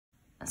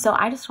So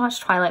I just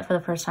watched Twilight for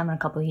the first time in a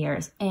couple of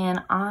years,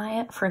 and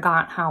I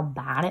forgot how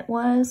bad it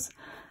was.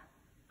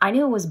 I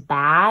knew it was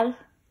bad.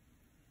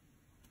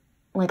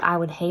 Like, I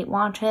would hate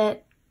watch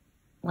it,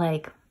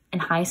 like, in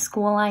high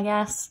school, I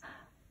guess.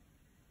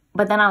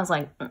 But then I was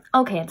like,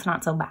 okay, it's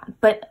not so bad.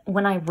 But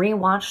when I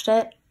rewatched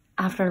it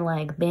after,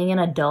 like, being an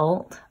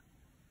adult,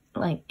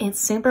 like, it's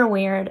super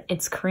weird,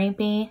 it's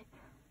creepy,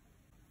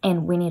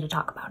 and we need to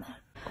talk about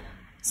it.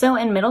 So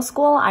in middle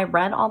school, I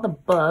read all the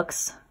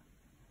books.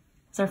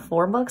 Is there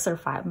 4 books or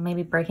 5?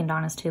 Maybe Breaking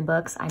Dawn is 2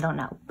 books. I don't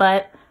know.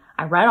 But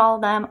I read all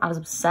of them. I was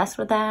obsessed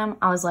with them.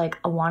 I was like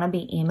a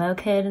wannabe emo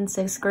kid in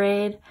 6th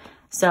grade.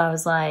 So I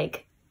was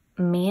like,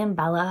 me and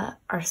Bella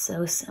are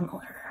so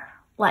similar.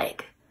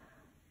 Like,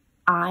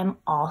 I'm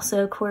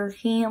also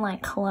quirky and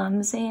like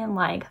clumsy and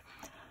like,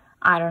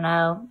 I don't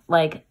know,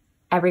 like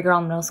every girl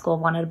in middle school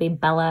wanted to be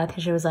Bella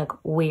because she was like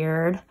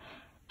weird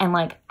and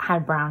like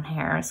had brown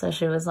hair. So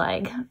she was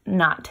like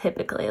not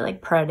typically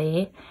like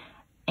pretty.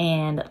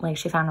 And like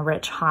she found a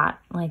rich, hot,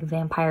 like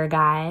vampire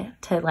guy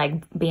to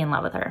like be in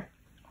love with her.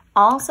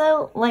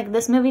 Also, like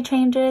this movie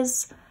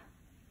changes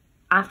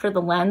after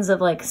the lens of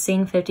like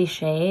seeing 50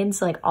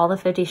 Shades, like all the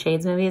 50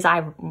 Shades movies.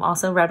 I've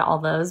also read all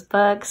those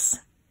books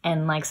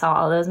and like saw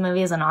all those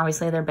movies, and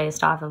obviously they're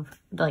based off of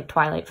like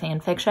Twilight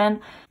fan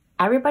fiction.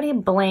 Everybody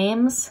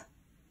blames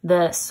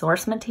the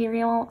source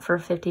material for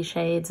 50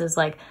 Shades as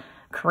like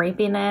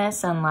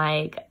creepiness and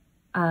like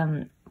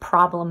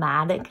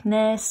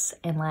problematicness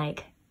and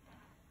like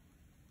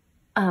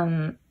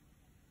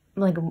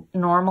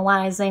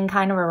normalizing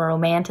kind of or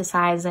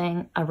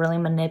romanticizing a really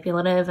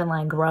manipulative and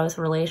like gross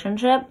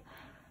relationship.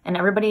 And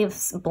everybody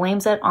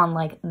blames it on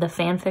like the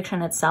fan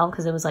fiction itself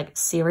because it was like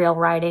serial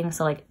writing,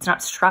 so like it's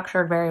not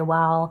structured very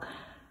well,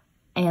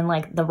 and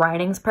like the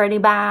writing's pretty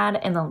bad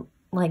and the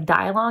like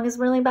dialogue is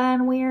really bad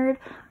and weird.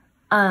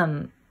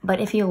 But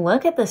if you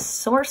look at the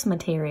source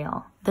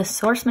material of the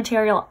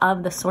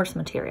source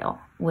material,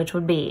 which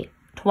would be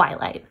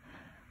Twilight,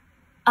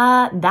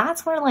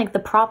 that's where like the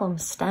problem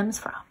stems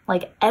from.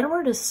 Like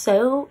Edward is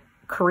so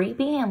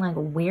creepy and like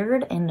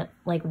weird and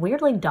like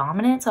weirdly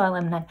dominant. So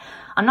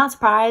I'm not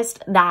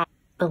surprised that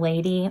the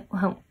lady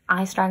who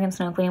Ice Dragon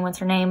Snow Queen, what's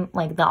her name,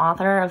 like the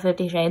author of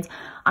 50 Shades,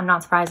 I'm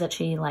not surprised that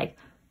she like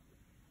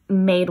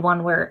made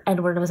one where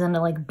Edward was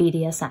into like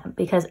BDSM,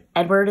 because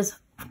Edward is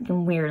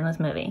fucking weird in this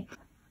movie.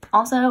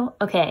 Also,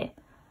 okay,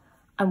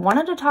 I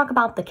wanted to talk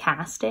about the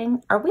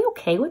casting. Are we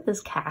okay with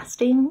this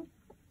casting?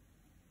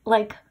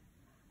 Like,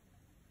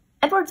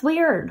 Edward's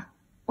weird.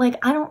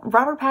 Like,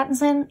 Robert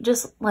Pattinson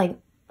just, like,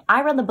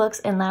 I read the books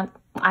and that,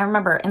 I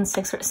remember in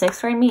sixth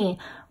grade me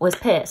was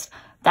pissed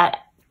that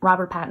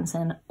Robert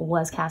Pattinson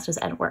was cast as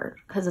Edward.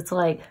 Because it's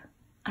like,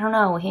 I don't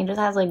know, he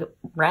just has, like,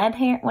 red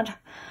hair, which,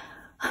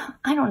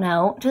 I don't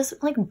know,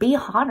 just, like, be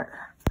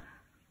hotter.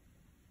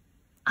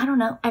 I don't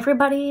know.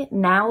 Everybody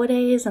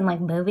nowadays in,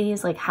 like,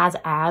 movies, like, has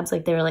abs.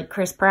 Like, they're, like,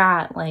 Chris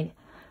Pratt, like,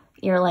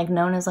 you're, like,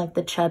 known as, like,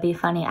 the chubby,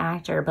 funny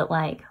actor, but,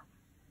 like,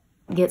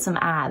 get some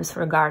abs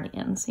for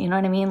Guardians. You know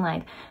what I mean?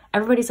 Like,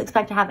 everybody's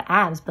expected to have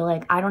abs, but,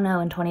 like, I don't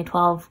know, in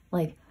 2012,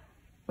 like,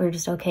 we were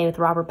just okay with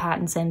Robert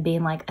Pattinson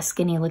being, like, a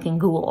skinny-looking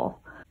ghoul.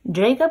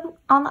 Jacob,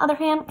 on the other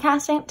hand,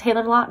 casting,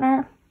 Taylor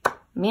Lautner,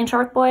 me and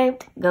Shark Boy,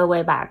 go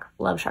way back.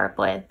 Love Shark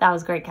Boy. That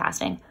was great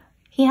casting.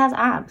 He has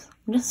abs.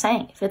 I'm just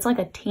saying, if it's, like,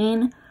 a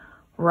teen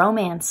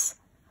romance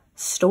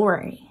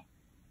story,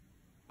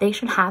 they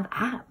should have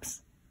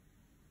abs.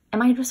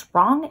 Am I just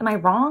wrong? Am I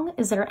wrong?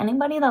 Is there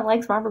anybody that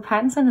likes Robert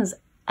Pattinson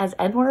as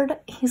Edward?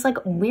 He's like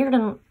weird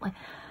and like,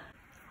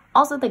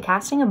 also the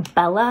casting of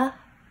Bella,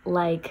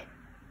 like,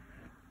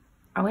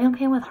 are we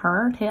okay with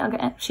her too?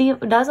 Okay, she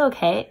does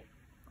okay.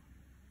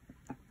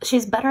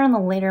 She's better in the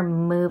later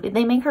movie.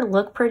 They make her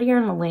look prettier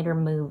in the later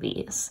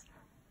movies.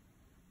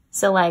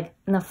 So like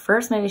in the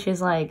first movie,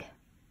 she's like,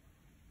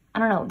 I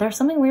don't know, there's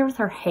something weird with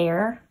her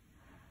hair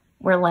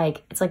where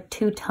like it's like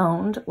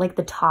two-toned. Like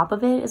the top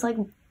of it is like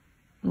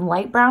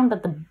light brown,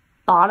 but the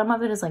bottom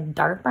of it is like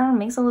dark brown. It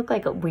makes it look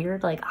like a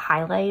weird like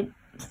highlight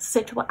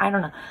situation. I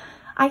don't know.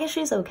 I guess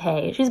she's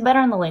okay. She's better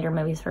in the later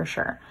movies for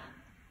sure.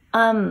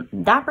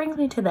 That brings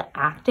me to the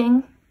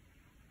acting.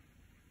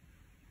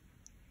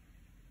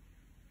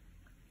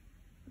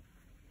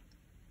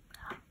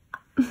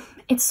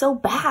 It's so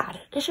bad.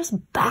 It's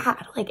just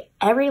bad. Like,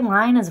 every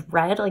line is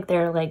red, like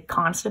they're, like,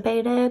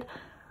 constipated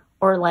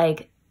or,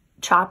 like,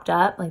 chopped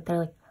up. Like, they're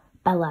like,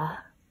 Bella,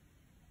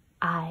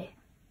 I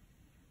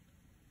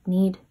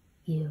need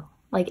you.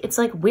 Like, it's,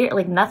 like, weird.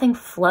 Like, nothing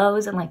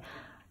flows, and, like,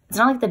 it's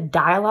not like the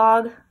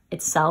dialogue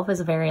itself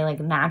is very, like,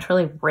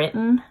 naturally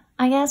written,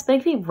 I guess, but it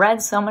could be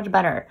read so much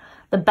better.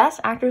 The best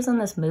actors in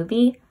this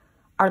movie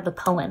are the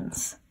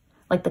Cullens.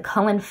 Like, the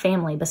Cullen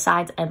family,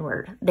 besides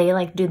Edward. They,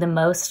 like, do the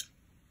most...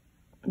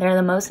 They're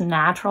the most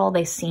natural.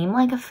 They seem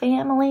like a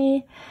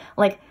family.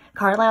 Like,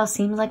 Carlisle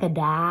seems like a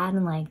dad,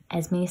 and, like,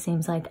 Esme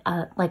seems like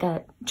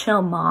a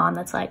chill mom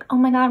that's like, oh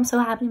my god, I'm so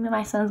happy to be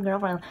my son's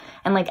girlfriend.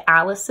 And, like,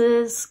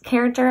 Alice's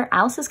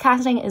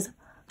casting is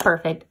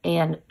perfect,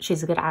 and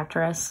she's a good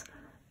actress.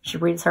 She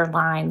reads her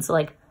lines.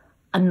 Like,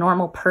 a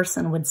normal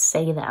person would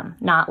say them,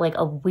 not like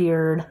a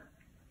weird,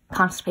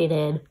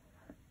 constipated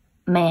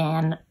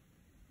man,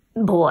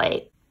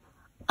 boy.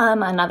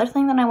 Another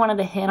thing that I wanted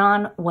to hit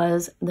on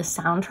was the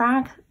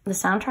soundtrack. The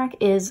soundtrack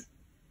is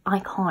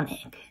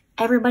iconic.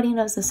 Everybody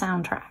knows the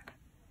soundtrack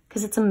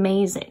because it's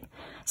amazing.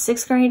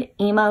 6th grade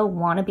emo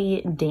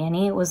wannabe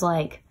Danny was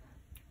like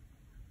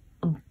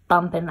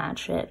bumping that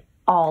shit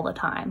all the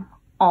time.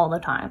 All the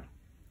time.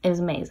 It was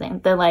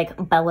amazing. The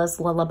like Bella's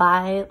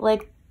Lullaby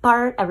like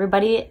part,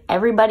 everybody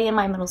in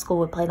my middle school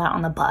would play that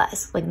on the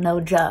bus. Like no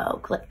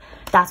joke. Like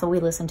that's what we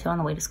listened to on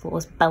the way to school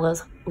was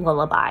Bella's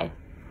Lullaby.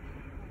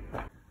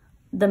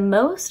 The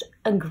most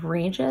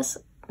egregious,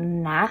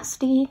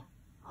 nasty,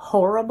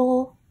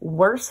 horrible,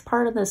 worst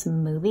part of this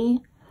movie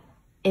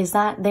is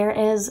that there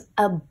is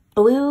a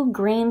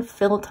blue-green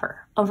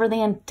filter over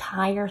the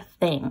entire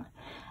thing.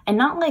 And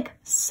not like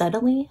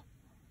subtly.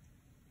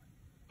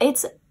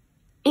 It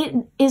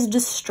is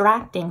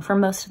distracting for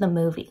most of the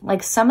movie.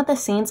 Like some of the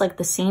scenes, like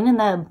the scene in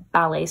the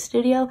ballet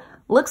studio,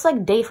 looks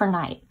like day for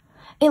night.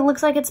 It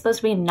looks like it's supposed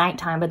to be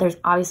nighttime, but there's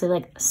obviously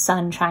like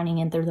sun shining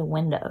in through the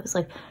windows.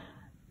 Like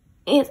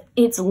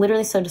it's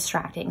literally so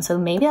distracting. So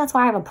maybe that's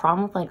why I have a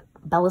problem with like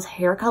Bella's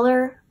hair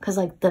color, because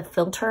like the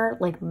filter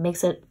like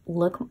makes it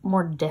look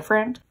more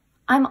different.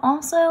 I'm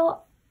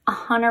also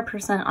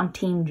 100% on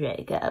Team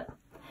Jacob.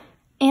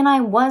 And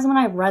I was when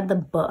I read the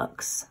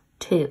books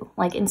too.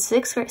 Like in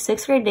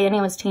 6th grade, Danny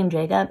was Team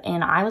Jacob,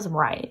 and I was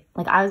right.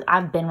 Like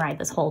I've been right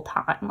this whole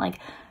time. Like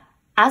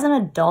as an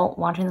adult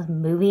watching this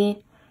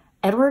movie,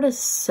 Edward is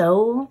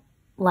so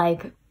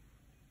like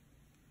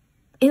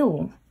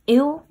ew,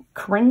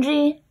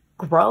 cringy,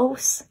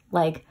 gross,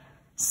 like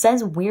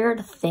says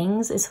weird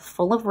things, is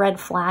full of red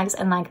flags,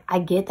 and like I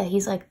get that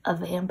he's like a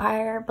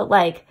vampire, but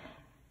like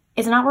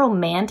it's not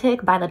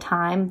romantic by the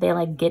time they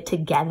like get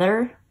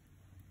together.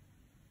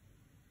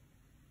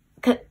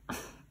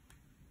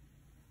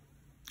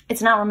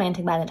 It's not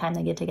romantic by the time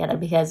they get together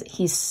because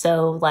he's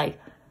so like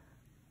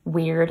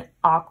weird,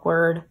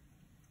 awkward,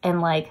 and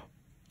like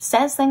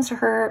says things to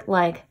her.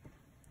 Like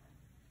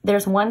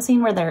there's one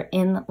scene where they're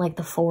in like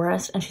the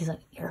forest and she's like,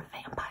 "You're a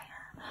vampire."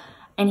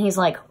 And he's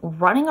like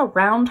running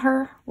around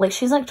her. Like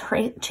she's like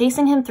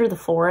chasing him through the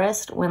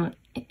forest when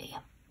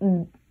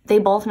they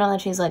both know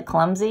that she's like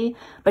clumsy,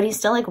 but he's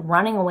still like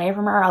running away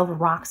from her over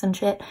rocks and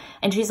shit.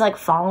 And she's like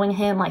following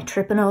him, like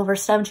tripping over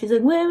stuff. And she's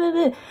like, wait,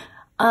 wait,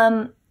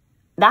 wait.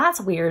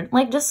 That's weird.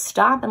 Like just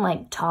stop and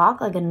like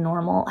talk like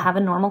have a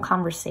normal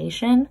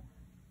conversation.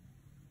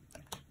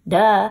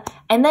 Duh.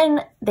 And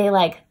then they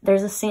like,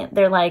 there's a scene,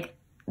 they're like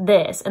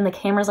this, and the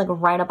camera's like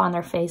right up on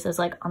their faces,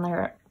 like on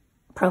their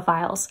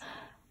profiles.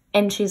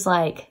 And she's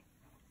like,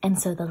 and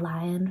so the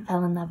lion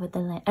fell in love with the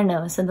lamb. Or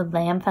no, so the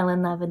lamb fell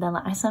in love with the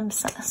lion.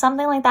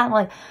 Something like that. I'm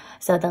like,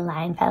 so the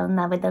lion fell in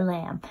love with the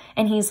lamb.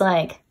 And he's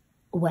like,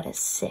 what a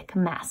sick,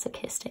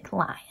 masochistic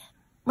lion.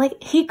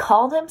 Like, he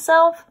called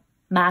himself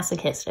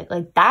masochistic.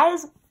 Like, that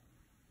is...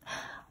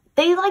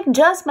 They, like,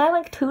 just met,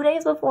 like, 2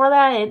 days before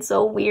that. It's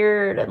so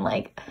weird. And,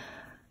 like...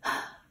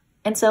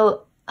 And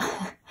so...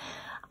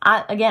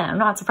 I'm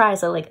not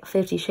surprised that like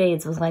 50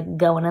 Shades was like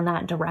going in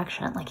that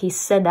direction. Like he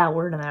said that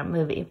word in that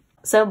movie.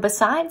 So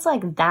besides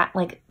like that,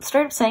 like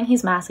straight up saying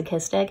he's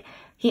masochistic,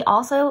 he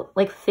also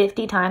like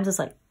 50 times is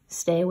like,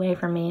 stay away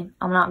from me.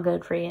 I'm not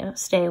good for you.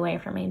 Stay away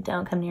from me.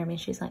 Don't come near me.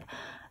 She's like,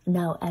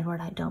 no,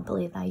 Edward, I don't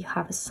believe that. You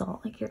have a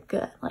soul. Like you're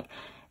good. Like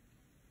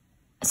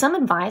some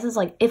advice is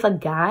like, if the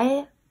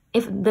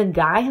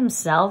guy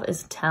himself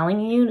is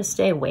telling you to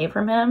stay away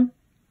from him,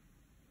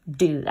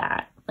 do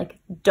that. Like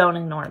don't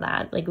ignore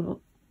that. Like,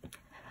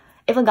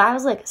 if a guy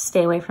was like,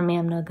 stay away from me,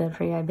 I'm no good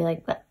for you, I'd be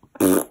like,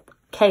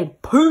 okay,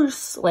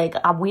 peace. Like,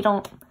 we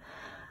don't...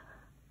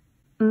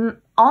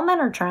 All men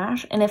are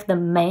trash, and if the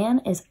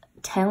man is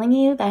telling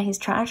you that he's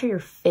trash to your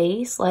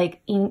face,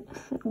 like, you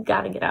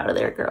gotta get out of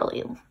there,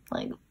 girlie.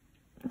 Like,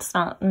 it's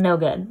not... No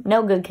good.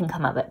 No good can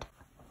come of it.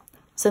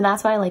 So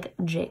that's why I like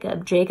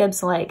Jacob.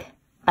 Jacob's like,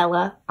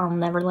 Bella, I'll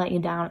never let you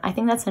down. I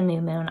think that's a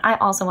New Moon. I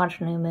also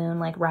watched New Moon,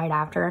 like, right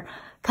after,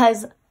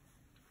 because...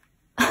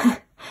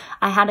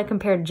 I had to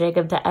compare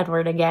Jacob to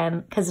Edward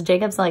again because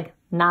Jacob's like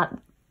not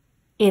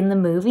in the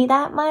movie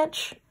that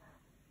much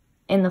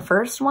in the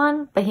first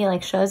one, but he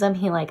like shows up,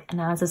 he like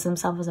announces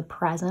himself as a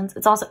presence.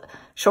 It's also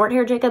short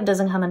hair Jacob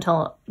doesn't come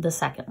until the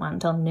second one,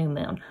 until New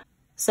Moon.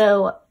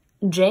 So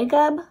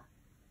Jacob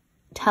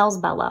tells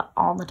Bella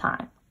all the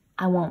time,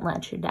 I won't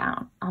let you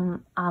down.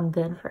 I'm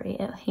good for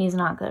you. He's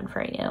not good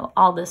for you.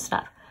 All this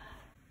stuff.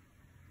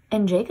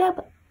 And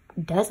Jacob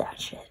does that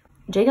shit.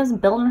 Jacob's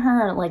building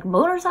her like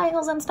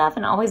motorcycles and stuff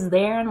and always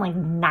there and like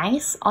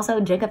nice. Also,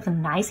 Jacob's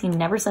nice. He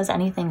never says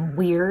anything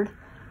weird.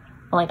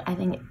 Like, I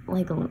think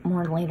like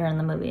more later in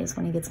the movies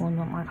when he gets a little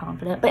bit more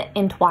confident. But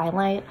in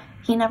Twilight,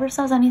 he never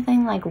says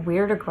anything like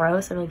weird or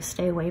gross or like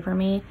stay away from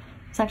me.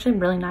 He's actually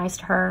really nice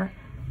to her.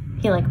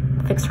 He like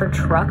fixed her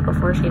truck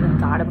before she even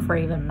got it, before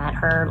he even met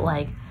her.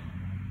 Like,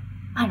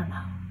 I don't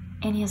know.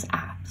 And he has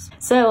abs. class.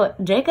 So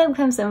Jacob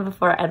comes in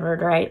before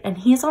Edward, right? And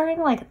he's wearing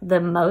like the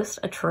most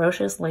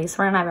atrocious lace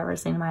front I've ever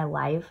seen in my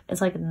life.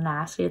 It's like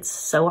nasty. It's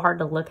so hard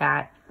to look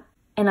at.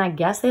 And I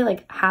guess they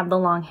like have the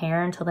long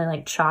hair until they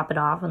like chop it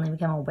off when they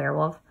become a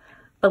werewolf.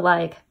 But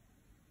like,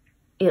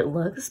 it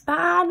looks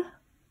bad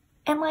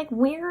and like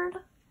weird.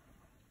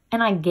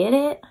 And I get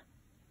it.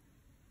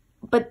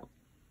 But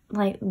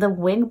like the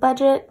wig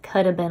budget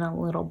could have been a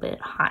little bit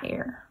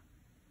higher.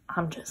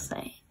 I'm just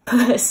saying.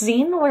 The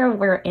scene where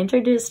we're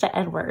introduced to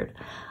Edward,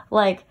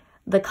 like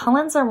the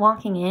Cullens are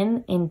walking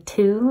in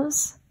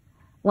twos,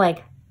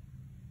 like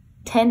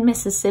 10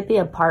 Mississippi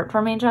apart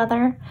from each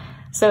other.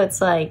 So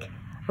it's like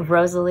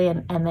Rosalie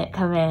and Emmett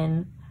come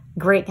in.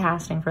 Great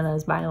casting for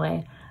those, by the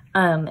way.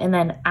 And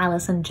then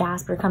Alice and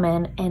Jasper come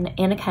in, and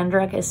Anna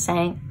Kendrick is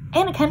saying,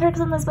 Anna Kendrick's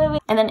in this movie.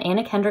 And then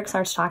Anna Kendrick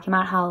starts talking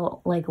about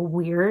how like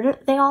weird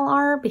they all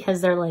are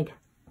because they're like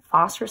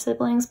foster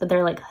siblings, but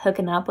they're like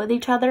hooking up with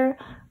each other,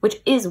 which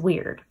is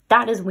weird.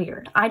 That is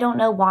weird. I don't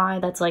know why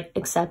that's like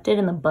accepted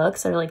in the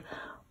books, or like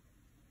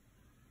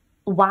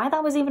why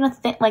that was even a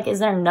thing. Like, is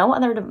there no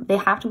other, they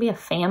have to be a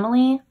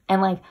family?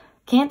 And like,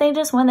 can't they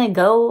just, when they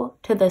go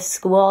to the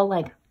school,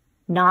 like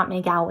not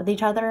make out with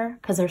each other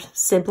because they're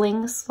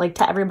siblings, like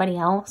to everybody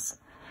else?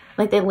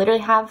 Like they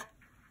literally have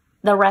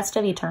the rest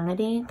of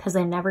eternity because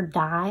they never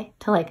die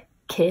to like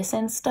kiss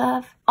and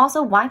stuff.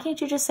 Also, why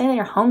can't you just say that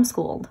you're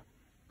homeschooled?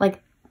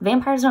 Like,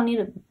 vampires don't need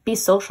to be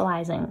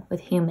socializing with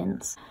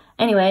humans.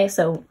 Anyway,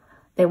 so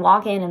they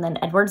walk in, and then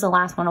Edward's the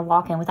last one to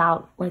walk in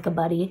without like a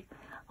buddy.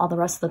 All the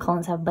rest of the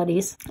Cullens have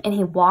buddies. And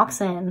he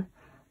walks in,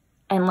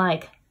 and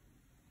like,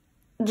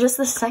 just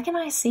the second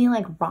I see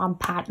like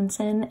Rob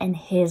Pattinson and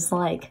his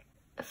like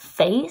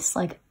face,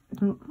 like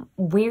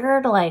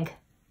weird like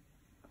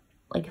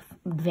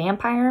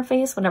vampire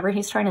face, whatever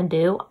he's trying to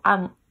do,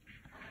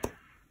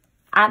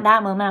 at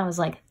that moment I was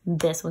like,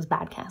 this was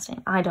bad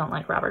casting. I don't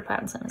like Robert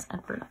Pattinson as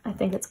Edward. I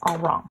think it's all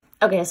wrong.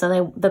 Okay,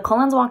 so the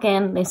Cullens walk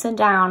in, they sit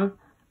down,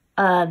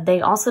 they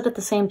all sit at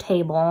the same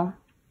table.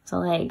 So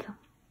like,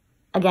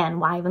 again,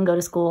 why even go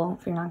to school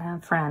if you're not gonna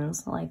have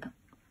friends? Like,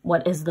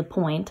 what is the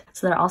point?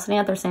 So they're all sitting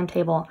at their same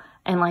table,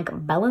 and like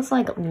Bella's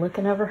like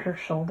looking over her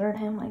shoulder at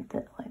him like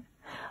that, like,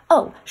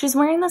 oh, she's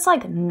wearing this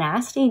like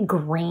nasty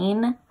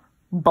green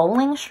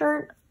bowling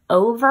shirt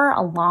over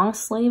a long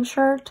sleeve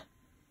shirt.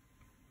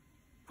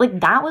 Like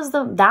that was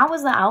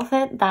the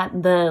outfit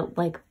that the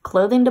like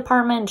clothing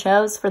department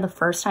chose for the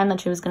first time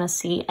that she was gonna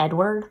see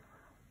Edward.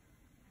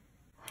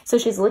 So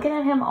she's looking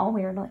at him all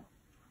weird, like,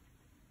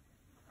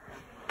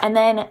 and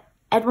then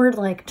Edward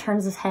like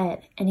turns his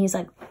head and he's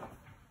like,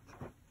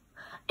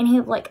 and he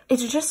like,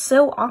 it's just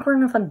so awkward.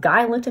 And if a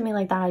guy looked at me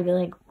like that, I'd be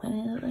like,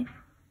 what? Like,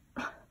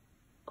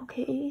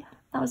 okay,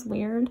 that was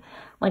weird.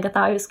 Like I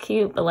thought he was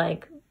cute, but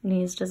like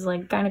he's just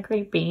like kind of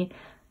creepy.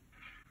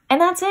 And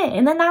that's it.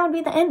 And then that would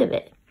be the end of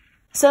it.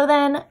 So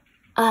then,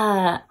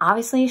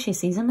 obviously she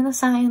sees him in the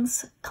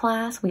science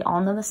class. We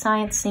all know the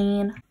science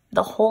scene.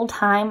 The whole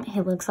time he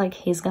looks like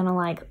he's gonna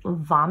like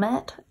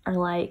vomit or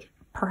like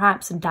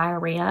perhaps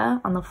diarrhea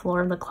on the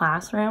floor of the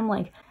classroom.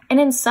 Like, and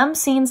in some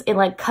scenes it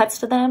like cuts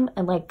to them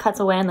and like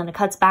cuts away and then it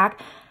cuts back.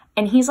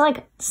 And he's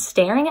like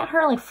staring at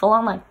her like full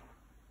on like,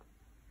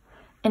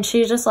 and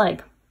she's just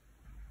like,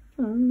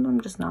 I'm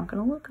just not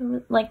gonna look at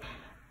it. Like,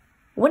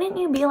 wouldn't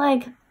you be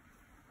like,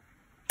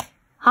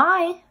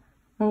 hi?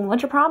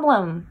 What's your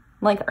problem?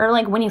 Like, or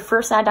like when you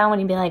first sat down, would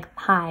you be like,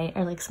 hi,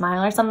 or like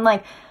smile or something?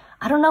 Like,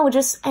 I don't know,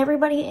 just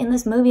everybody in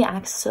this movie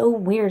acts so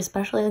weird,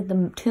 especially like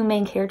the two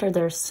main characters.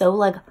 They're so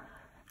like,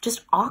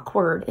 just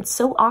awkward. It's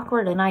so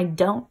awkward, and I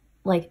don't,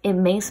 like, it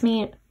makes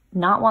me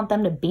not want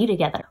them to be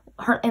together.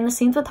 Her, in the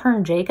scenes with her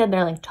and Jacob,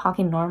 they're like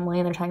talking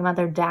normally, they're talking about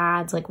their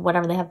dads, like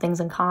whatever, they have things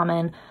in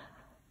common.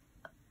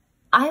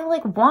 I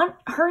like want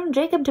her and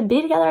Jacob to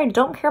be together. I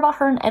don't care about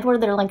her and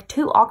Edward. They're like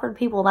two awkward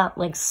people that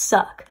like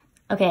suck.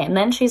 Okay, and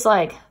then she's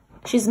like,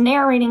 she's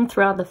narrating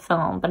throughout the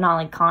film, but not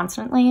like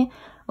constantly,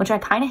 which I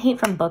kind of hate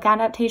from book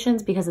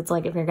adaptations, because it's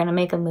like, if you're gonna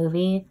make a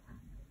movie,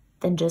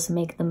 then just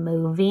make the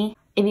movie.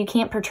 If you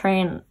can't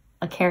portray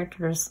a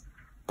character's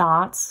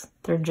thoughts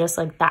through just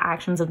like the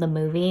actions of the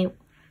movie,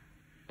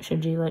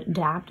 should you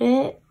adapt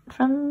it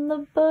from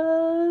the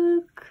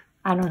book?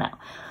 I don't know.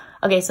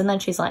 Okay, so then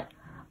she's like,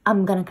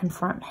 I'm gonna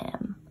confront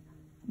him.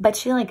 But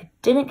she like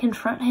didn't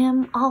confront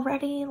him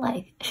already.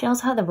 Like, she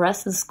also had the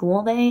rest of the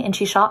school day, and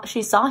she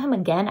saw him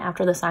again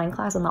after the science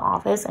class in the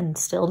office and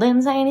still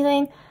didn't say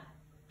anything.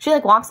 She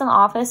like walks in the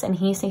office and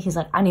he's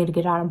like, I need to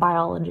get out of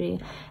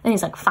biology. And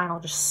he's like, fine, I'll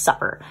just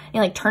supper. And he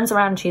like turns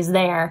around and she's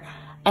there,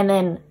 and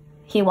then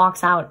he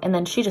walks out, and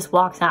then she just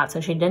walks out.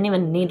 So she didn't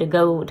even need to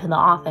go to the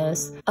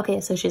office. Okay,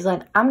 so she's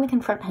like, I'm gonna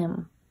confront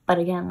him. But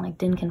again, like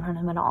didn't confront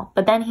him at all.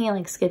 But then he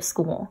like skips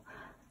school.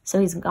 So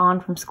he's gone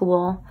from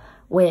school,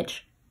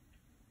 which,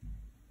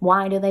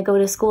 why do they go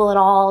to school at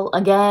all?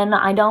 Again,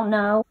 I don't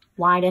know.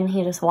 Why didn't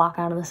he just walk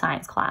out of the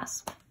science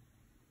class?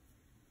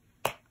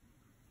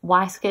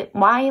 Why skip?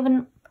 Why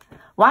even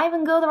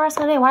go the rest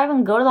of the day? Why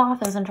even go to the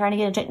office and try to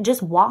get a,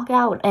 just walk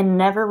out and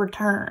never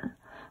return?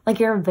 Like,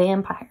 you're a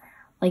vampire.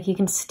 Like, you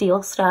can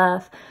steal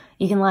stuff.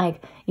 You can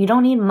like, you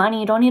don't need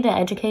money, you don't need to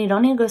educate, you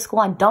don't need to go to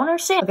school. I don't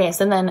understand. Okay,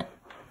 so then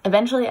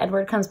eventually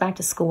Edward comes back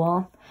to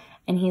school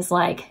and he's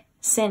like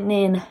sitting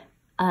in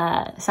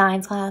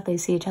science class. They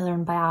see each other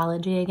in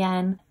biology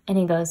again. And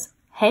he goes,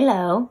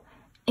 hello.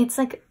 It's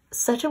like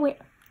such a weird,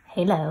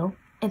 hello.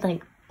 It's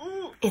like,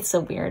 it's so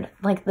weird.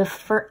 Like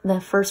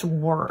the first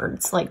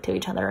words like to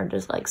each other are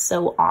just like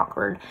so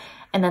awkward.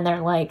 And then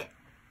they're like,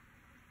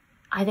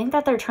 I think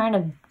that they're trying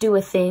to do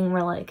a thing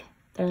where like,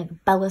 they're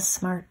like, Bella's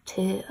smart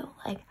too.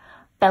 Like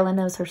Bella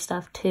knows her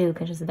stuff too,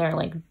 because they're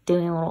like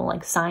doing a little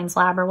like science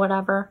lab or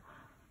whatever.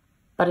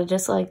 But it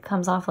just like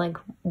comes off like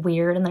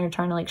weird and they're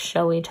trying to like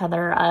show each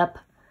other up.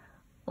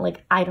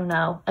 Like, I don't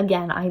know.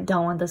 Again, I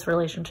don't want this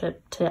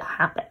relationship to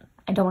happen.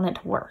 I don't want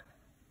it to work.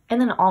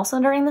 And then also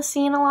during the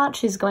scene a lot,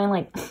 she's going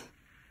like,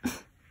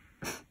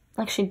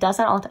 like she does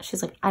that all the time.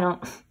 She's like, I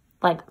don't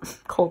like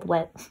cold,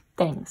 wet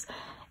things.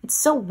 It's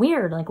so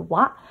weird. Like,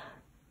 what?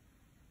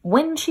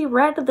 When she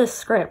read the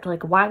script,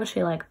 like, why was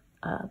she like,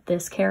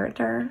 this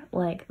character,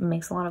 like,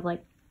 makes a lot of,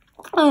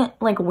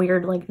 like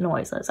weird, like,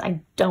 noises.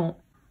 I don't,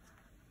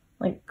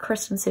 like,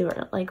 Kristen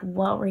Stewart, like,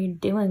 what were you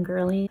doing,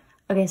 girly?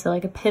 Okay, so,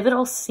 like, a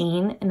pivotal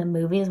scene in the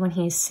movie is when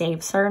he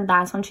saves her.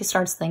 That's when she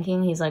starts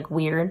thinking he's, like,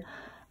 weird.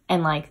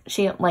 And, like,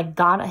 she, like,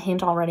 got a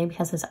hint already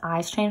because his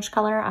eyes changed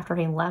color after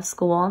he left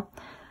school.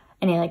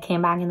 And he, like,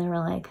 came back and they were,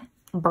 like,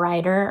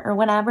 brighter or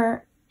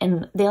whatever.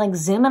 And they, like,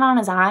 zoom in on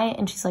his eye,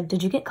 and she's like,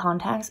 did you get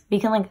contacts? But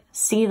you can, like,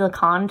 see the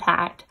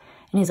contact.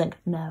 And he's like,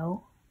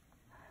 no.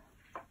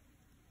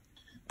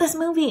 This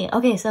movie.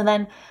 Okay, so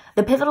then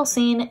the pivotal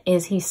scene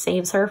is he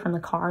saves her from the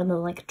car, and the,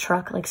 like,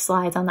 truck, like,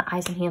 slides on the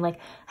ice, and he,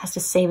 like, has to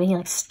save it. He,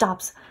 like,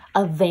 stops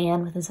a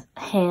van with his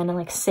hand and,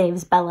 like,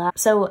 saves Bella.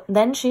 So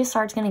then she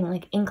starts getting,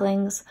 like,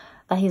 inklings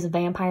that he's a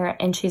vampire,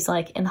 and she's,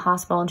 like, in the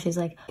hospital, and she's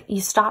like, you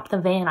stopped the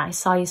van. I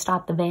saw you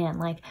stop the van.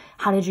 Like,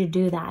 how did you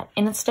do that?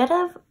 And instead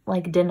of,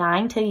 like,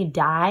 denying till you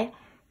die,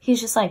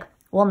 he's just like,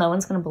 well, no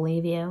one's gonna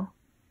believe you.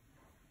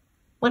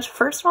 Which,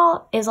 first of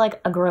all, is,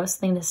 like, a gross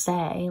thing to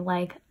say.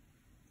 Like,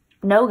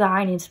 no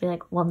guy needs to be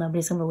like, well,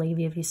 nobody's gonna believe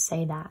you if you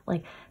say that.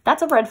 Like,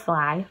 that's a red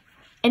flag.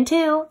 And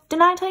two,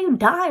 deny till you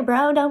die,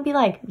 bro. Don't be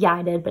like, yeah,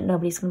 I did, but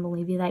nobody's gonna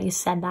believe you that you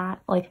said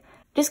that. Like,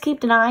 just keep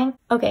denying.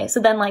 Okay, so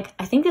then, like,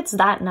 I think it's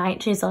that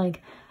night she's,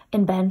 like,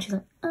 in bed, and she's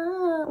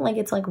like,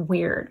 it's, like,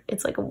 weird.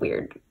 It's, like, a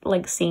weird,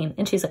 like, scene.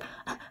 And she's like,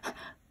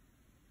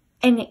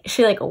 and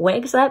she, like,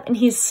 wakes up, and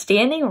he's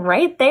standing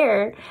right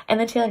there. And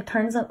then she, like,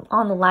 turns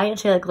on the light, and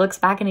she, like, looks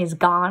back, and he's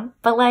gone.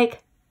 But,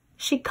 like,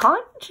 she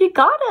caught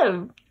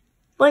him.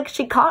 Like,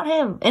 she caught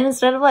him. And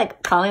instead of,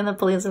 like, calling the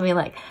police and being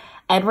like,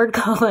 Edward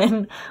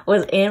Cullen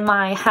was in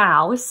my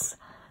house,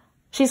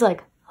 she's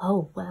like,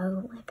 oh,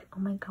 well, like, oh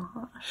my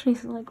gosh.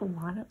 She's like,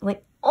 what?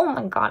 Like, oh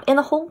my God. And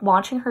the whole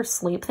watching her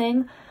sleep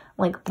thing,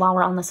 like, while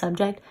we're on the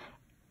subject,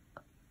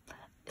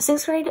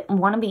 6th grade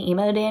wannabe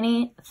emo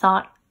Danny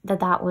thought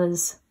that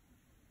was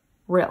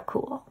real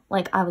cool.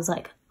 Like, I was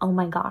like, oh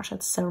my gosh,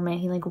 that's so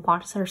romantic. He, like,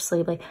 watches her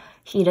sleep. Like,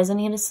 he doesn't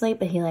need to sleep,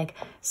 but he, like,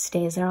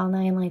 stays there all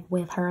night and, like,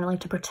 with her,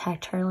 like, to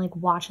protect her, like,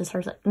 watches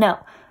her. No.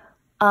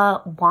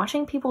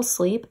 Watching people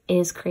sleep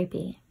is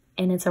creepy,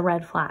 and it's a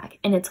red flag,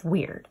 and it's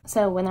weird.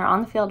 So when they're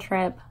on the field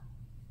trip,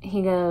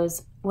 he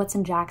goes, what's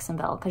in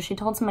Jacksonville? Because she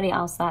told somebody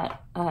else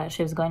that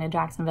she was going to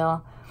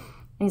Jacksonville.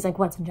 And he's like,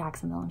 what's in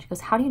Jacksonville? And she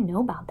goes, how do you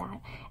know about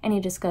that? And he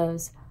just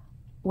goes,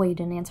 well, you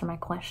didn't answer my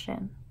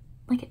question.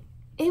 Like,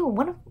 ew,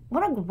 what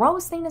a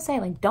gross thing to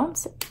say. Like, don't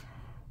say,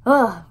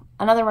 ugh,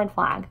 another red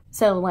flag.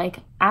 So,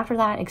 like, after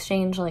that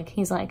exchange, like,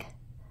 he's like,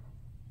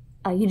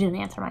 you didn't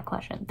answer my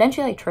question. Then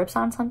she, like, trips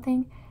on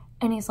something,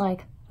 and he's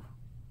like,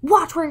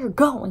 watch where you're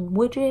going,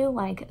 would you?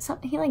 Like,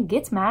 he, like,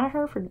 gets mad at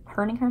her for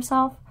hurting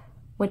herself,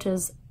 which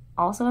is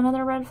also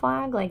another red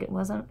flag. Like, it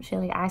wasn't, she,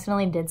 like,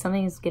 accidentally did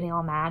something, he's getting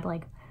all mad.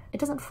 Like, it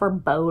doesn't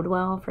forebode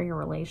well for your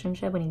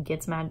relationship when he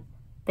gets mad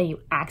that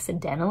you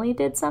accidentally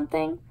did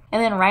something.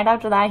 And then right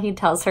after that, he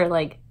tells her,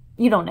 like,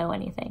 you don't know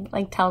anything.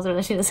 Like, tells her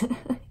that she doesn't,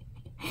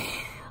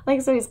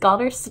 like, so he's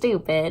called her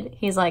stupid.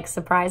 He's, like,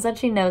 surprised that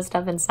she knows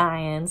stuff in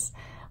science.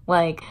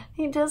 Like,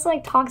 he just,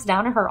 like, talks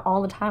down to her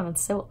all the time.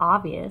 It's so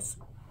obvious.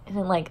 And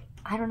then, like,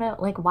 I don't know,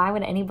 like, why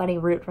would anybody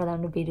root for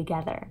them to be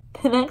together?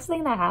 The next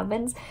thing that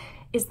happens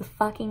is the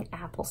fucking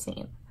apple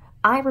scene.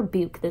 I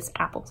rebuke this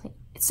apple scene.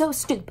 It's so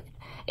stupid.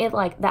 It,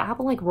 like, the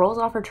apple, like, rolls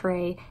off her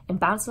tray and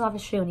bounces off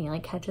his shoe, and he,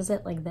 like, catches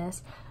it like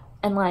this.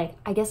 And, like,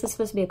 I guess it's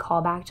supposed to be a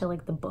callback to,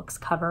 like, the book's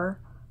cover.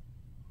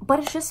 But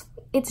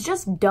it's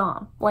just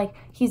dumb. Like,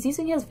 he's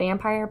using his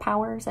vampire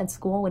powers at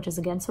school, which is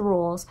against the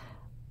rules,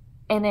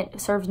 and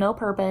it serves no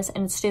purpose,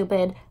 and it's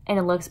stupid, and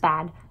it looks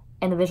bad,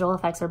 and the visual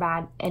effects are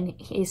bad, and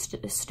he's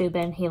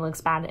stupid, he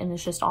looks bad, and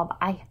it's just all,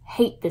 I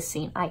hate this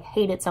scene. I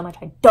hate it so much.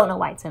 I don't know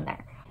why it's in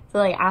there. So,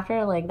 like,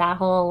 after, like, that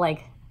whole,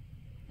 like,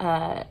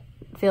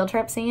 field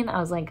trip scene, I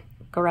was like,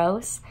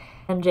 gross.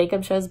 And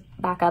Jacob shows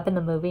back up in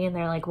the movie, and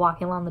they're, like,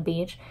 walking along the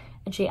beach,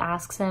 and she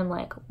asks him,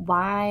 like,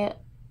 why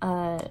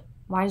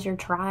does your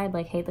tribe,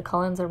 like, hate the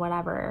Cullens or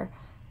whatever?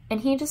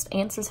 And he just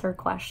answers her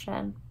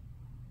question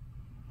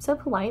so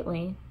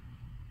politely.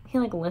 He,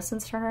 like,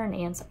 listens to her and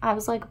answers. I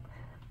was like,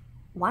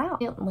 wow.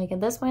 Like, at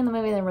this point in the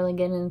movie, they're really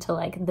getting into,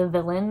 like, the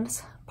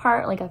villains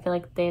part. Like, I feel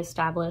like they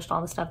established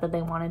all the stuff that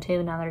they wanted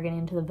to. Now they're getting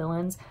into the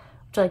villains.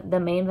 Which, like, the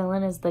main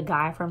villain is the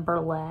guy from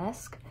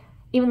Burlesque.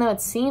 Even though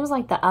it seems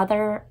like the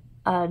other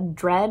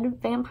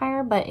Dread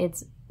vampire, but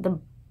it's the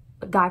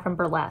guy from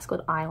Burlesque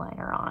with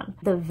eyeliner on.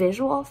 The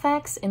visual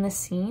effects in the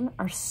scene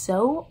are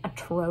so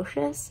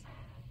atrocious.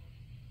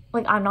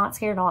 Like, I'm not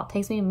scared at all. It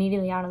takes me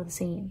immediately out of the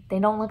scene. They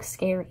don't look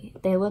scary.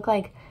 They look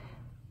like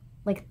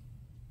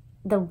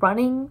the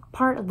running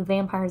part of the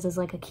vampires is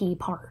like a key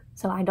part.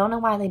 So I don't know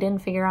why they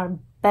didn't figure out a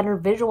better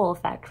visual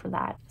effect for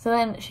that. So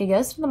then she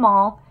goes to the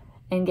mall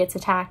and gets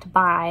attacked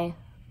by,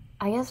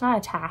 I guess not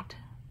attacked.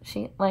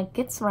 She like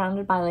gets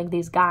surrounded by like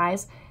these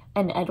guys,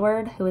 and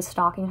Edward, who is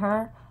stalking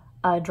her,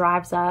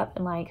 drives up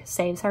and like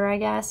saves her, I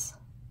guess.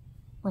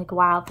 Like,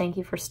 wow, thank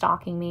you for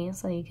stalking me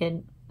so you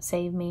could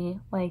save me,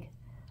 like,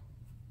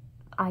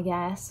 I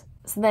guess.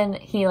 So then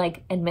he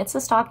like admits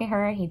to stalking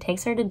her. He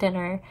takes her to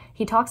dinner.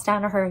 He talks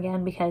down to her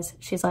again because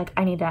she's like,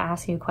 I need to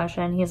ask you a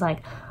question. He's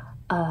like,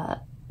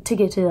 to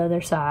get to the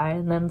other side.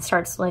 And then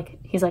starts like,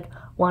 he's like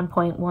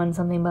 1.1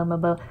 something, blah, blah,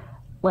 blah.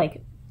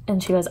 Like,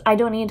 and she goes, I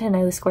don't need to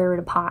know the square root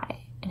of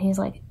pi. And he's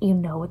like, you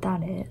know what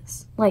that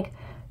is. Like,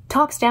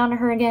 talks down to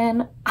her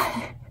again.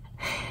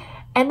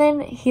 And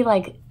then he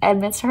like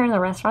admits to her in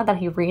the restaurant that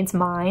he reads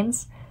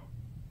minds.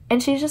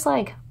 And she's just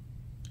like,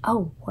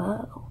 oh,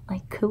 whoa,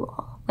 like,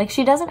 cool. Like,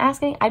 she doesn't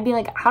ask any, I'd be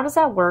like, how does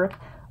that work?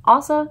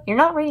 Also, you're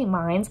not reading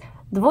minds.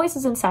 The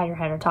voices inside your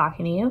head are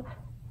talking to you.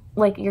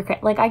 Like, you're,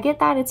 like, I get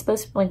that it's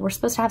supposed to, like, we're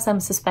supposed to have some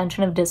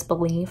suspension of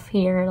disbelief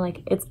here.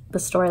 Like, it's the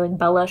story, like,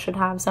 Bella should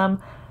have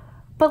some.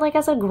 But, like,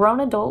 as a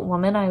grown adult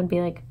woman, I would be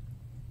like,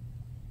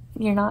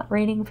 you're not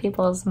reading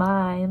people's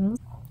minds.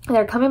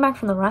 They're coming back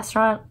from the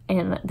restaurant,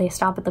 and they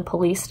stop at the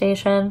police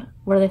station,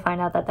 where they find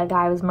out that that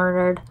guy was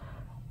murdered.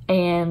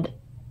 And,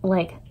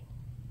 like,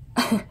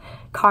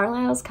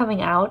 Carlisle's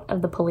coming out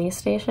of the police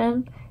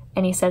station,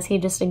 and he says he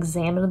just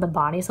examined the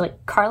body. So,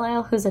 like,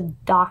 Carlisle, who's a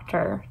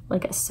doctor,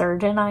 like a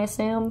surgeon, I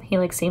assume, he,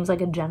 like, seems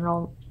like a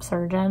general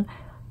surgeon,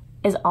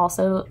 is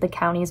also the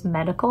county's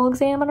medical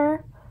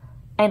examiner.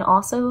 And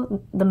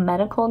also, the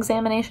medical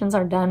examinations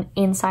are done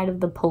inside of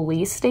the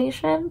police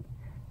station.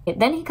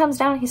 Then he comes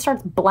down and he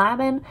starts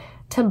blabbing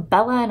to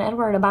Bella and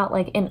Edward about,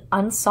 like, an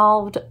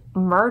unsolved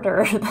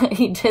murder that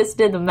he just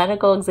did the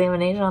medical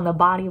examination on the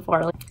body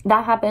for. Like,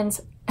 that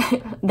happens.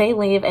 They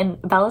leave,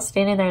 and Bella's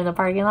standing there in the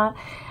parking lot,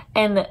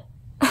 and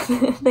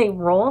they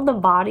roll the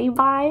body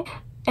by,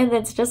 and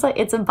it's just like,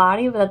 it's a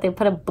body that they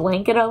put a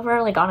blanket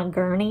over, like, on a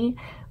gurney,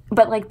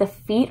 but, like, the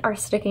feet are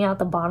sticking out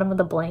the bottom of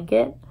the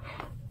blanket.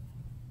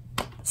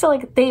 So,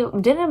 like, they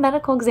did a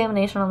medical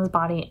examination on his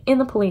body in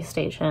the police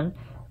station.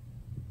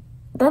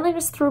 Then they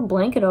just threw a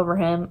blanket over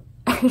him,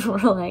 and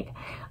we're like,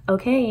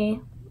 okay,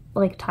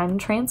 like, time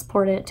to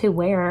transport it to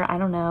where, I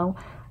don't know.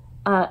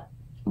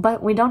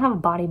 But we don't have a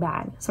body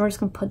bag, so we're just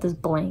gonna put this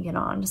blanket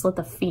on, just let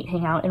the feet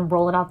hang out, and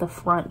roll it out the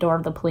front door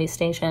of the police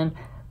station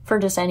for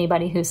just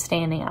anybody who's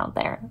standing out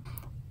there.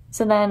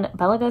 So then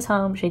Bella goes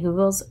home, she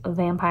Googles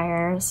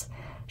vampires,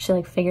 she,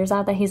 like, figures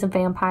out that he's a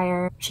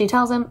vampire. She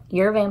tells him,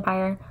 you're a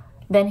vampire.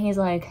 Then he's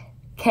like,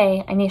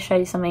 okay, I need to show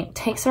you something.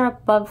 Takes her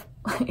up above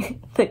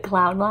the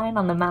cloud line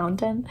on the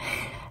mountain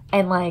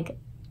and, like,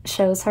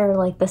 shows her,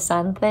 like, the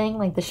sun thing,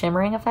 like the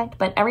shimmering effect.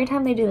 But every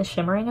time they do the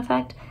shimmering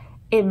effect,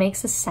 it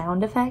makes a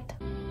sound effect.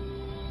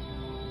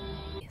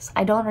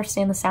 I don't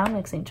understand the sound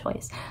mixing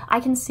choice. I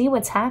can see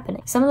what's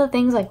happening. Some of the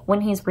things, like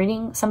when he's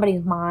reading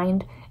somebody's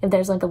mind, if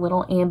there's like a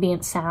little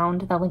ambient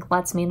sound that like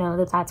lets me know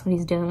that that's what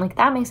he's doing, like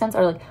that makes sense.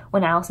 Or like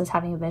when Alice is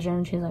having a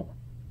vision, she's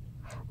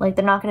like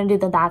they're not gonna do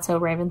the That's So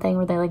Raven thing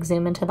where they like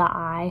zoom into the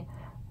eye.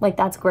 Like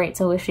that's great.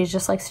 So if she's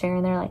just like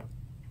staring there, like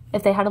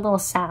if they had a little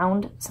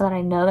sound so that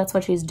I know that's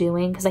what she's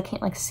doing, because I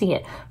can't like see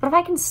it. But if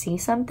I can see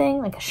something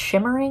like a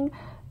shimmering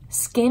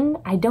skin,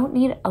 I don't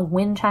need a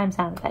wind chime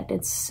sound effect.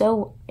 It's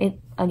so, it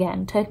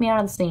again took me out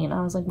of the scene.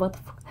 I was like, what the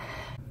fuck?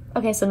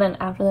 Okay, so then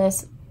after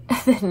this,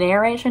 the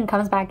narration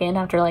comes back in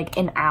after like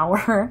an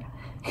hour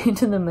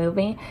into the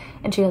movie,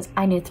 and she goes,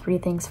 I knew 3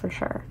 things for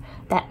sure: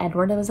 that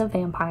Edward was a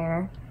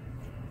vampire,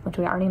 which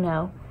we already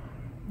know,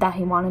 that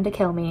he wanted to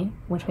kill me,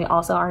 which we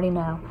also already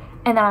know,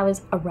 and that I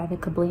was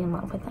irrevocably in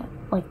love with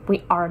him. Like,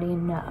 we already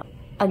know.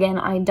 Again,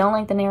 I don't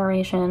like the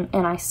narration,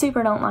 and I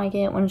super don't like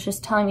it when it's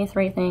just telling me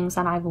 3 things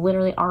that I've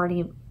literally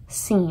already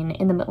seen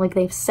in the, like,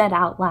 they've said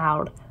out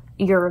loud,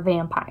 you're a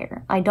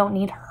vampire. I don't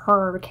need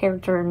her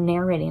character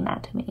narrating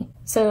that to me.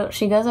 So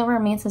she goes over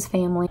and meets his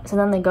family. So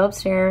then they go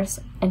upstairs,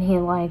 and he,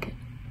 like,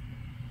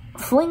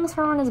 flings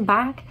her on his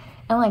back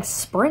and, like,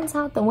 sprints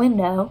out the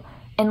window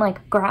and,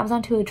 like, grabs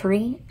onto a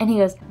tree, and he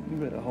goes, you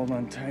better hold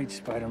on tight,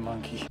 Spider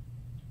Monkey.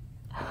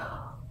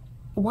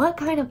 What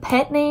kind of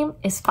pet name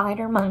is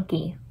Spider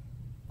Monkey?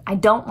 I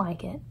don't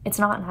like it. It's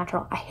not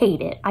natural. I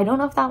hate it. I don't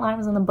know if that line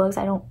was in the books.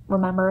 I don't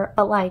remember.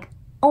 But, like,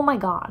 oh my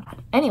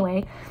god.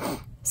 Anyway,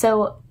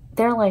 so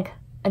they're, like,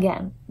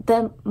 again,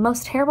 the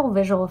most terrible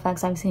visual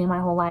effects I've seen in my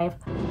whole life.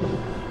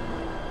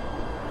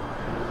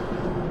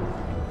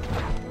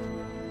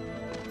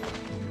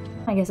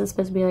 I guess it's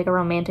supposed to be like a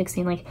romantic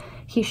scene, like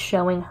he's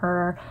showing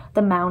her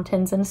the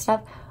mountains and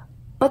stuff.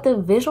 But the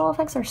visual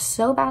effects are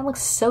so bad, it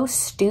looks so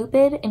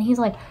stupid, and he's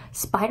like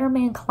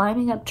Spider-Man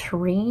climbing up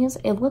trees.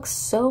 It looks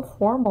so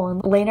horrible.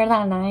 And later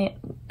that night,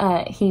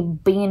 he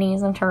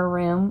beanies into her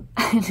room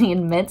and he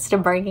admits to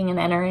breaking and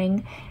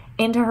entering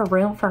into her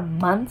room for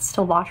months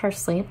to watch her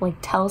sleep, like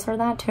tells her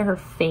that to her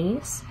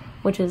face,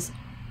 which is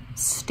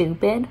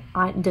stupid.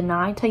 I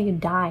deny till you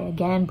die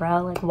again,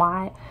 bro. Like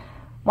why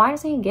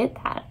doesn't he get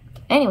that?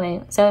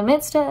 Anyway, so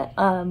admits to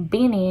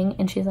beanieing,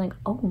 and she's like,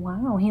 oh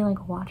wow, he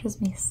like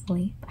watches me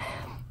sleep.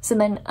 So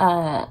then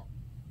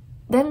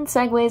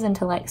segues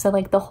into like, so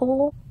like the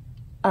whole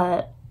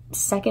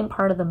second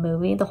part of the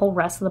movie, the whole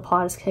rest of the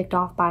plot is kicked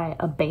off by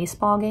a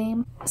baseball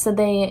game. So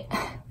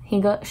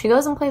she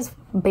goes and plays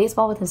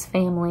baseball with his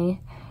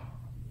family,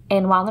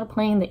 and while they're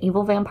playing, the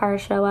evil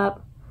vampires show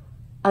up.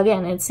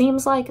 Again, it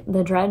seems like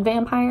the Dread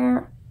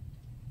vampire,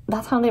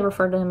 that's how they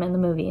refer to him in the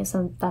movie,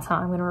 so that's how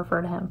I'm going to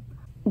refer to him.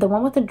 The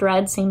one with the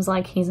dread seems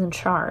like he's in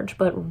charge,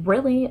 but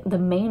really the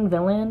main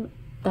villain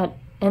that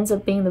ends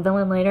up being the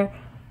villain later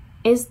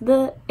is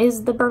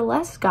the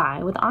burlesque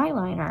guy with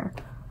eyeliner.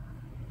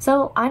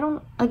 So I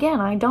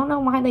don't know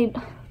why they...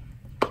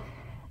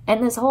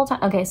 And this whole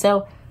time... Okay,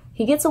 so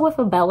he gets a whiff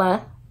of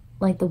Bella,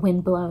 like the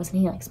wind blows,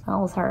 and he like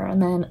smells her,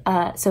 and then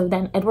so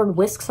then Edward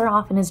whisks her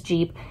off in his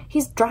Jeep.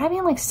 He's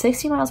driving like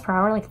 60 miles per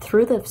hour, like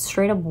through the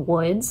straight up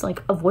woods,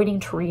 like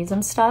avoiding trees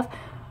and stuff,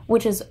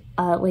 which is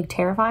like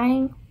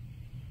terrifying.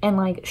 And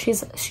like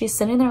she's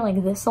sitting there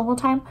like this the whole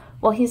time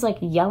while he's like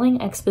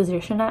yelling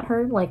exposition at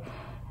her, like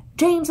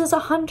James is a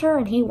hunter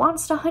and he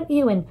wants to hunt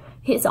you and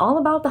it's all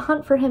about the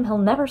hunt for him. He'll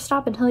never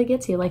stop until he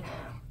gets you. Like,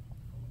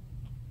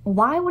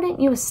 why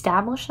wouldn't you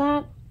establish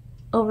that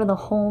over the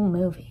whole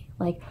movie?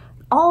 Like,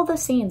 all the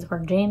scenes where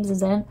James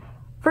is in,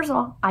 first of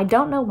all, I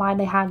don't know why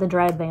they have the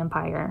Dread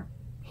vampire.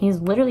 He's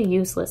literally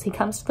useless. He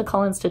comes to the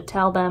Cullens to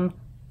tell them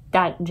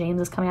that James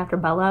is coming after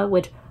Bella,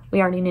 which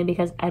we already knew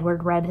because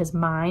Edward read his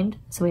mind,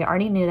 so we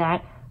already knew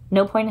that.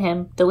 No point in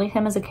him. Delete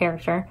him as a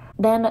character.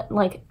 Then,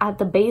 like, at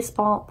the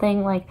baseball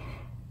thing, like,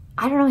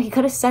 I don't know, he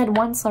could have said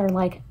once, or,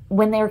 like,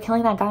 when they were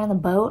killing that guy on the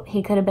boat,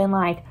 he could have been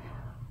like,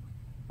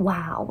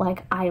 wow,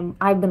 like,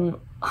 I've been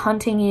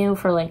hunting you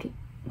for, like,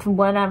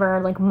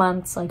 whatever, like,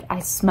 months. Like, I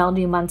smelled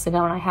you months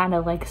ago, and I had to,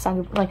 like,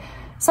 something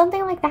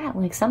like that.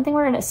 Like, something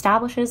where it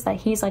establishes that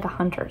he's, like, a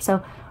hunter.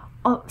 So,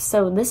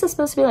 so this is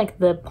supposed to be, like,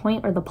 the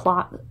point where the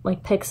plot,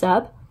 like, picks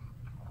up.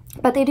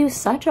 But they do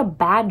such a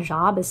bad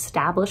job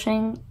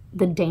establishing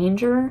the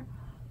danger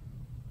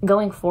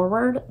going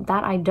forward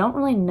that I don't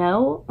really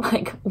know,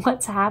 like,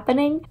 what's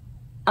happening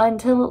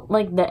until,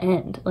 like, the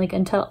end. Like,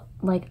 until,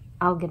 like,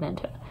 I'll get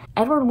into it.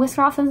 Edward whisks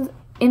her off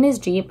in his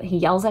Jeep. He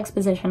yells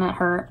exposition at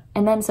her.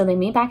 And then, so they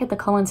meet back at the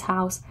Cullens'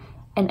 house.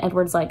 And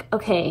Edward's like,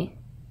 okay,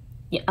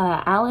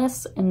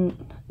 Alice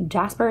and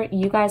Jasper,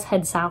 you guys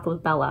head south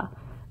with Bella.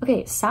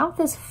 Okay, south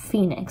is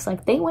Phoenix.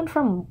 Like, they went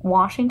from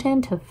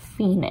Washington to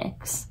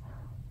Phoenix.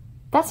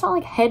 That's not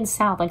like head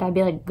south. Like, I'd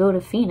be like, go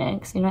to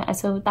Phoenix, you know?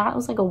 So that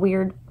was like a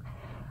weird,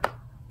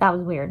 that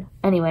was weird.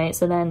 Anyway,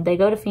 so then they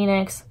go to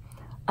Phoenix.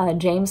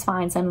 James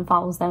finds them and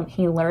follows them.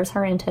 He lures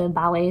her into a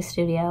ballet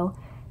studio.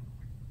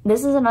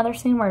 This is another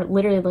scene where it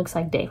literally looks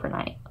like day for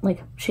night.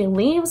 Like, she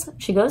leaves,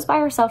 she goes by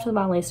herself to the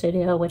ballet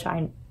studio, which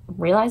I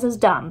realize is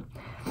dumb.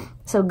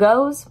 So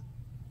goes,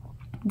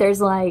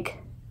 there's like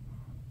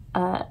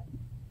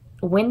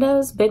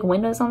windows, big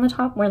windows on the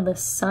top where the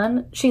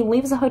sun, she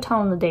leaves the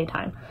hotel in the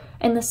daytime,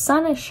 and the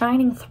sun is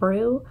shining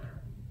through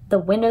the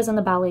windows in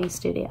the ballet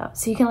studio.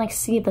 So you can like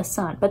see the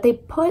sun, but they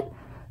put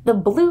the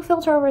blue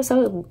filter over it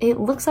so it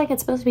looks like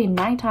it's supposed to be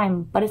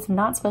nighttime, but it's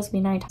not supposed to be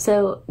nighttime.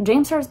 So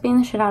James starts beating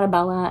the shit out of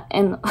Bella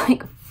and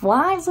like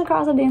flies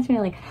across the dance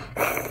floor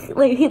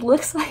like he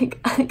looks like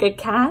a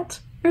cat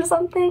or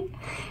something.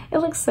 It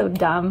looks so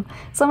dumb.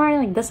 So I'm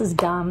already like, this is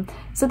dumb.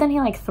 So then he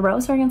like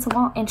throws her against the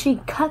wall and she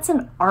cuts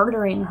an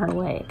artery in her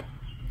leg.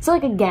 So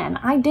like, again,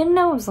 I didn't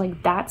know it was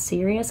like that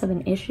serious of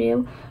an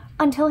issue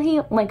until he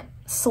like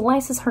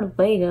slices her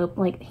leg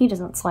open. Like, he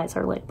doesn't slice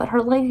her leg, but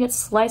her leg gets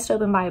sliced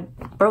open by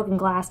broken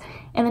glass,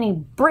 and then he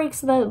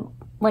breaks the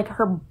like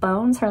her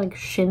bones, her like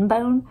shin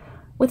bone,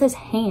 with his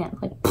hand.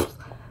 Like,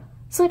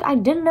 so like I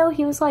didn't know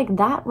he was like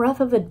that rough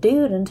of a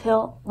dude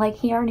until like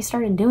he already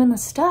started doing the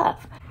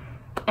stuff.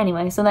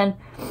 Anyway, so then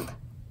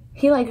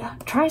he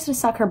like tries to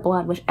suck her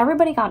blood, which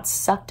everybody got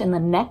sucked in the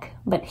neck,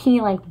 but he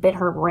like bit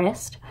her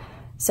wrist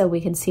so we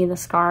could see the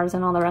scars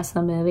and all the rest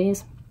of the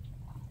movies.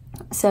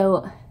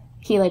 So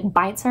he like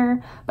bites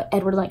her, but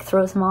Edward like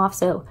throws him off.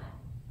 So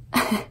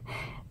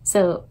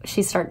so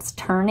she starts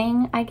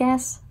turning, I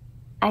guess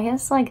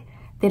like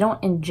they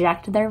don't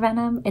inject their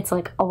venom. It's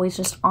like always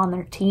just on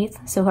their teeth.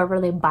 So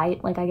whoever they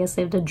bite, like I guess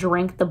they have to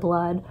drink the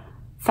blood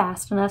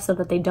fast enough so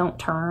that they don't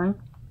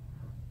turn.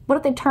 What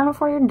if they turn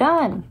before you're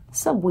done?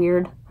 So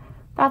weird.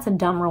 That's a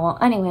dumb rule.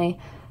 Anyway,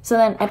 so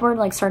then Edward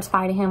like starts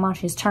fighting him while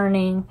she's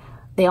turning.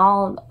 They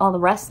all the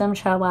rest of them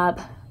show up.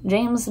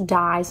 James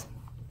dies.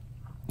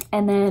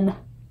 And then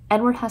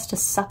Edward has to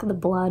suck the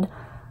blood,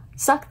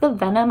 suck the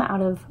venom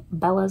out of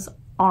Bella's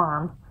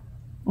arm,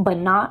 but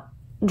not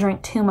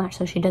drink too much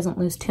so she doesn't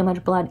lose too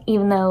much blood,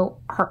 even though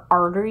her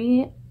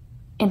artery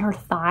in her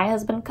thigh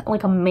has been,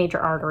 like a major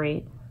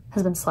artery,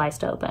 has been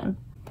sliced open.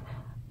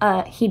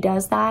 He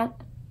does that,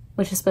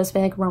 which is supposed to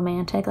be like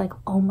romantic, like,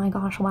 oh my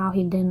gosh, wow,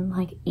 he didn't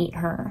like eat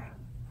her.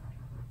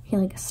 He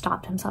like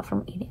stopped himself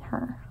from eating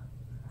her.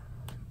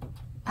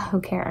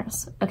 Who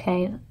cares?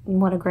 Okay,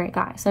 what a great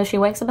guy. So she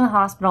wakes up in the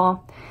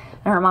hospital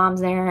and her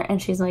mom's there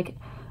and she's like,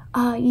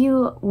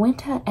 you went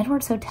to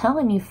Edward's hotel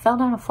and you fell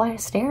down a flight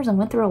of stairs and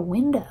went through a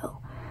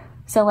window.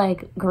 So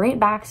like, great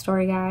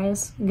backstory,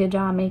 guys. Good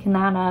job making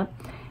that up.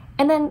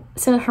 And then,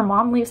 so her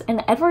mom leaves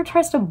and Edward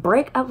tries to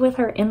break up with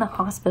her in the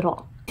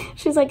hospital.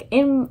 She's like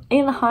in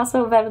the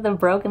hospital bed with a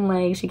broken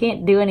leg. She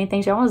can't do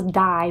anything. She almost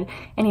died.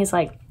 And he's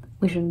like,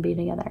 we shouldn't be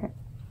together.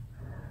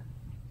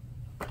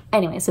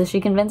 Anyway, so she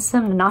convinces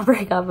him to not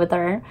break up with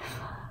her,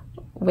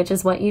 which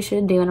is what you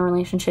should do in a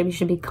relationship. You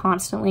should be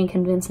constantly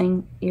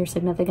convincing your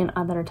significant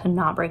other to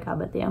not break up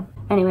with you.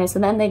 Anyway, so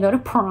then they go to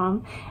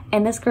prom,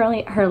 and this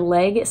girl, her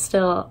leg is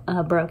still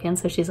broken,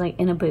 so she's like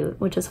in a boot,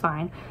 which is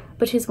fine.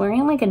 But she's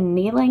wearing like a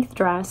knee-length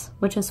dress,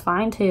 which is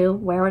fine too.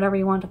 Wear whatever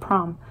you want to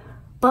prom.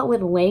 But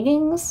with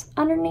leggings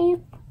underneath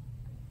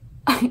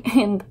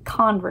and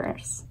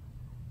Converse.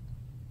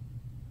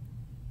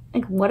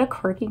 Like, what a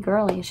quirky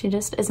girly. She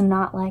just is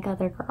not like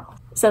other girls.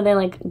 So they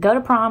like go to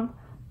prom.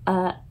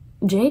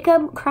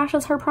 Jacob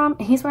crashes her prom.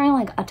 He's wearing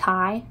like a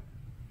tie,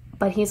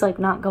 but he's like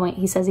not going,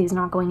 he says he's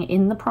not going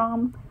in the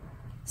prom.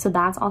 So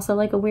that's also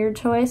like a weird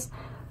choice.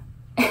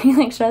 He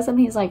like shows him,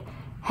 he's like,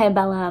 hey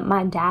Bella,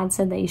 my dad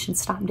said that you should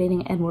stop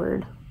dating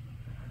Edward.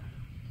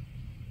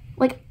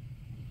 Like,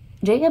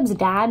 Jacob's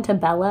dad to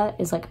Bella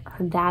is like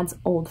her dad's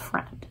old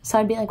friend. So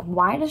I'd be like,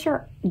 why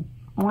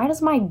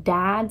does my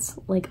dad's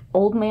like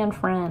old man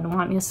friend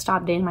want me to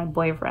stop dating my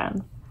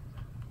boyfriend?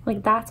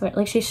 Like, that's weird.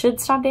 Like, she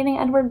should stop dating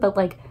Edward, but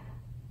like,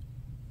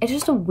 it's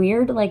just a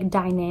weird like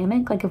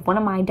dynamic. Like, if one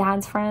of my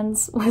dad's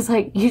friends was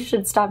like, you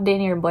should stop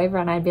dating your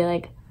boyfriend, I'd be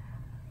like,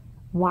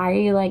 why are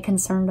you like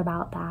concerned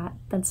about that?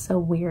 That's so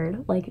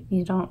weird. Like,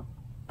 you don't,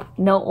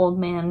 no old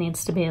man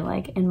needs to be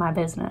like in my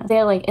business.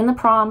 They're like in the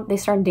prom, they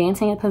start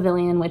dancing at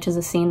Pavilion, which is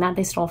a scene that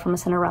they stole from A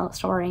Cinderella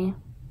Story.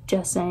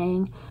 Just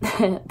saying.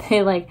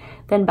 They like,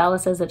 then Bella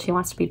says that she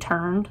wants to be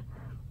turned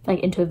like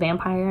into a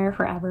vampire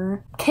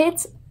forever.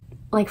 Kids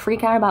like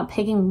freak out about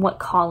picking what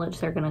college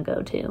they're gonna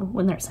go to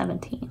when they're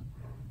 17.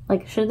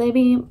 Like, should they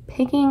be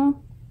picking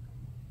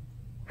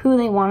who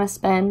they want to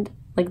spend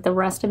like the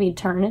rest of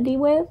eternity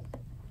with?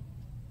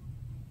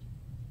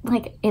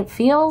 Like, it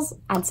feels,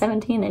 at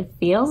 17, it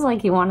feels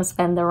like you want to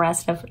spend the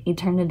rest of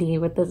eternity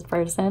with this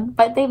person,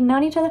 but they've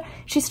known each other.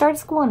 She started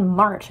school in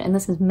March and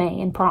this is May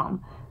in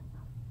prom.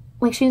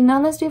 Like, she's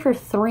known this dude for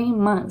 3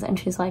 months and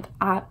she's like,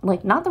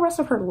 like, not the rest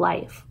of her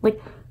life,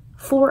 like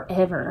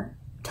forever,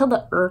 till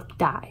the earth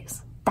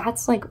dies.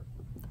 That's like,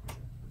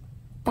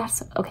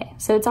 that's, okay.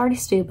 So it's already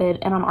stupid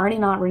and I'm already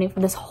not rooting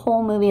for this.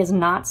 Whole movie has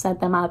not set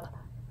them up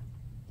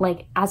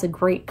like as a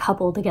great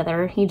couple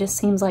together. He just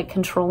seems like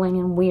controlling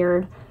and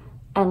weird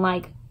and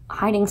like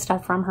hiding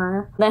stuff from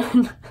her.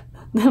 Then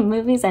the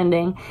movie's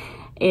ending.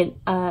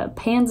 It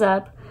pans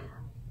up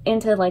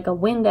into like a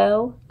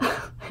window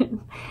and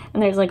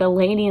there's like a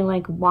lady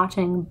like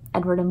watching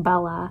Edward and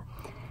Bella,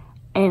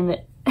 and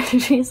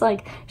she's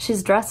like,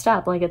 she's dressed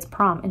up like it's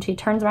prom, and she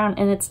turns around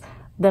and it's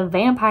the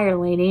vampire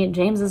lady,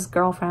 James's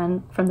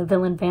girlfriend from the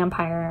villain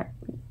vampire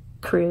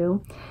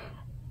crew.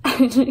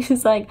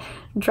 She's like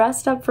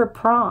dressed up for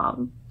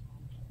prom.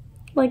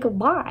 Like,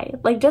 why?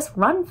 Like, just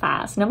run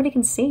fast. Nobody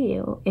can see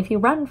you if you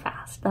run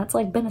fast. That's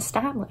like been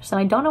established. So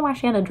I don't know why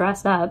she had to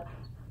dress up.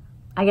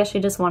 I guess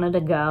she just wanted to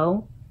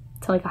go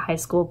to like a high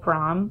school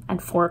prom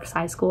at Forks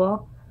High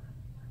School.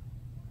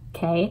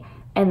 Okay.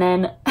 And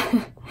then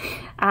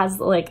as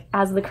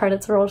the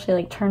credits roll, she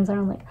like turns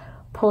around, like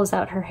pulls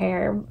out her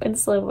hair in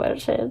slow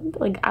motion,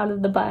 like out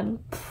of the bun,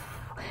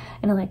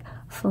 and it like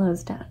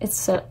flows down. It's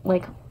so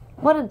like,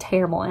 what a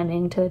terrible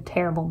ending to a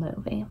terrible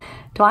movie.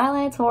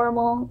 Twilight's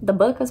horrible. The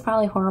book was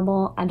probably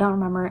horrible. I don't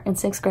remember. In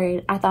 6th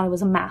grade, I thought it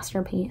was a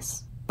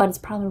masterpiece, but it's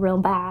probably real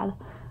bad.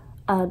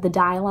 The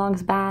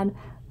dialogue's bad.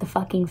 The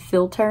fucking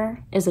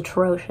filter is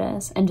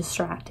atrocious and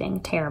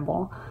distracting.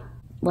 Terrible.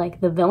 Like,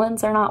 the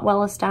villains are not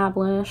well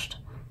established.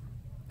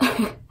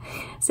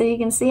 So you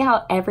can see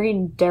how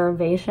every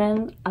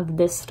derivation of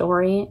this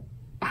story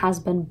has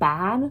been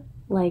bad,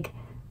 like,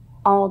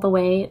 all the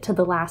way to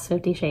the last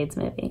 50 Shades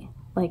movie.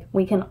 Like,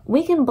 we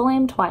can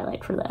blame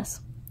Twilight for this,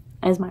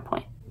 is my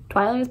point.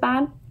 Twilight is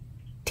bad.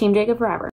 Team Jacob forever.